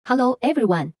Hello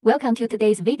everyone, welcome to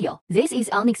today's video. This is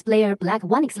Onexplayer Black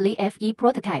Onexfly FE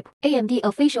prototype. AMD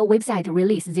official website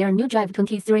released their new drive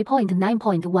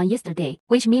 23.9.1 yesterday,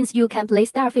 which means you can play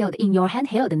Starfield in your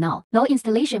handheld now. No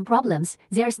installation problems,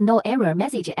 there's no error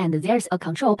message and there's a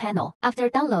control panel. After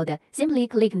download, simply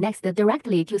click next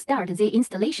directly to start the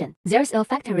installation. There's a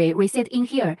factory reset in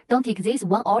here, don't tick this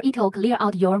one or it'll clear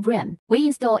out your RAM. We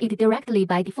install it directly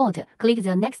by default, click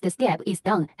the next step is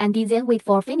done and then wait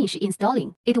for finish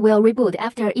installing. It will reboot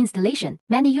after installation.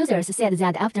 Many users said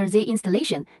that after the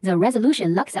installation, the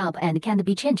resolution locks up and can't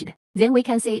be changed. Then we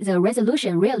can see the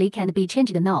resolution really can't be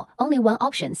changed now, only one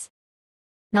options.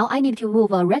 Now I need to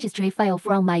move a registry file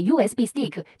from my USB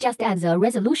stick, just add the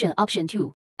resolution option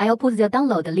too. I'll put the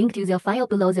download link to the file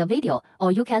below the video,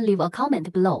 or you can leave a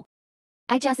comment below.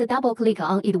 I just double-click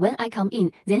on it when I come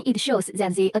in, then it shows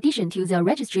that the addition to the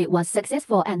registry was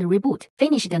successful and reboot.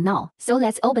 Finished now. So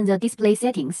let's open the display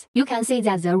settings. You can see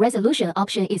that the resolution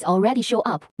option is already show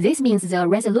up. This means the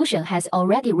resolution has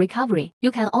already recovery.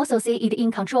 You can also see it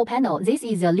in control panel. This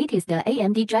is the latest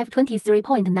AMD Drive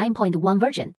 23.9.1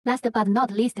 version. Last but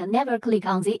not least, never click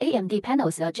on the AMD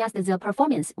panels, adjust the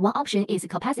performance. One option is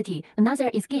capacity, another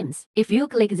is games. If you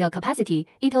click the capacity,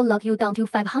 it'll lock you down to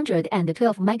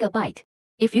 512 MB.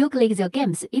 If you click the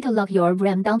games, it'll lock your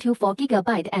RAM down to 4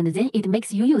 GB and then it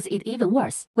makes you use it even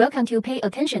worse. Welcome to pay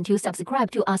attention to subscribe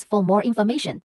to us for more information.